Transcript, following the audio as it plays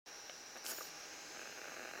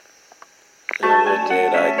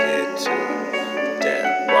did I get to?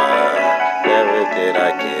 Damn, why? Never did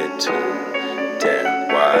I get to? Damn,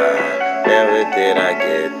 why? Never did I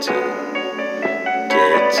get to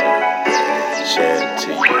mention to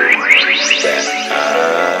you that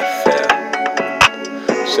I fell.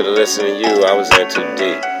 Should've listened to you, I was in too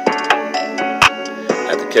deep.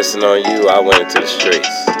 After kissing on you, I went into the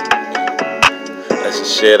streets. That's the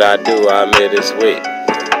shit I do, I admit it's weak.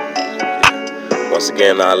 Once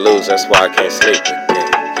again I lose, that's why I can't sleep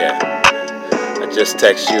again, yeah. I just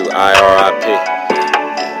text you, IRIP.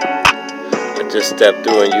 I just stepped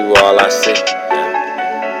through and you all I see,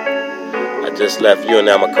 yeah. I just left you and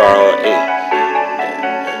now my car on E, yeah.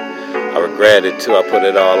 I regret it too, I put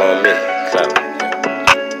it all on me, clever,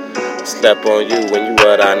 yeah. I slept on you when you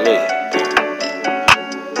what I need, yeah.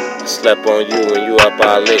 I slept on you when you up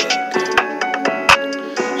Ali, yeah.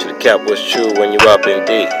 Should've kept what's true when you up in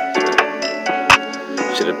D.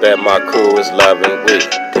 Should've bet my crew was love and weed.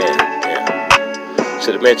 Damn, yeah.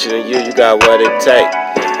 Should've mentioned to you, you got what it take.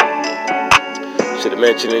 Yeah. Should've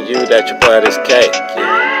mentioned to you that your butt is cake.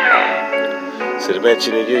 Yeah. Should've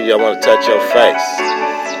mentioned to you, I wanna touch your face.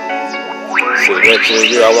 Should've mentioned to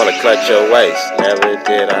you, I wanna clutch your waist. Never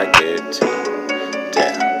did I get to.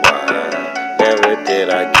 Damn, why? Never did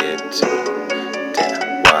I get to.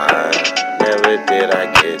 Damn, why? Never did I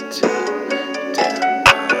get to. Damn,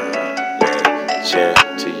 why? Mention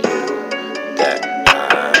to you that I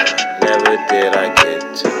never did I get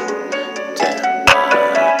to. Damn, why?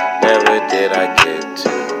 Never did I get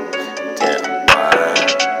to. Damn, why?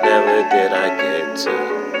 Never did I get to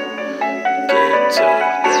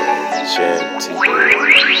mention to you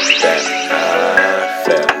that I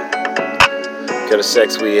fell. Get a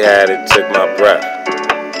sex we had, it took my breath.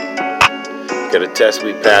 Get a test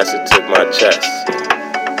we passed, it took my chest.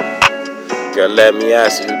 Girl, let me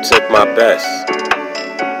ask you who took my best.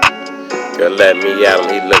 Girl, let me at him,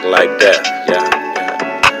 he looked like death. Yeah,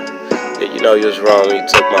 you know you was wrong when you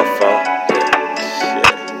took my phone.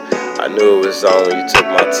 Yeah, I knew it was on when you took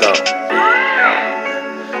my tongue.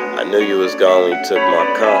 I knew you was gone when you took my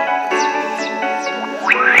comb.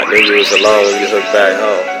 I knew you was alone when you hooked back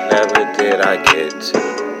home. Never did I get to.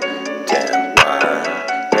 Damn, why?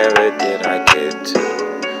 Never did I get to.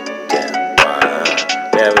 Damn, why?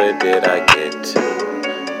 Never did I get to.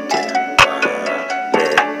 Damn, why?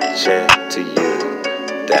 Mention to you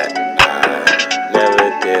that I never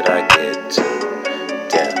did I get to.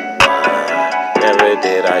 Damn, why? Never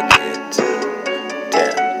did I get to.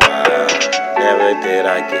 Damn, why? Never did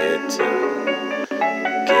I get to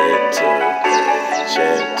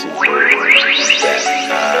mention to you.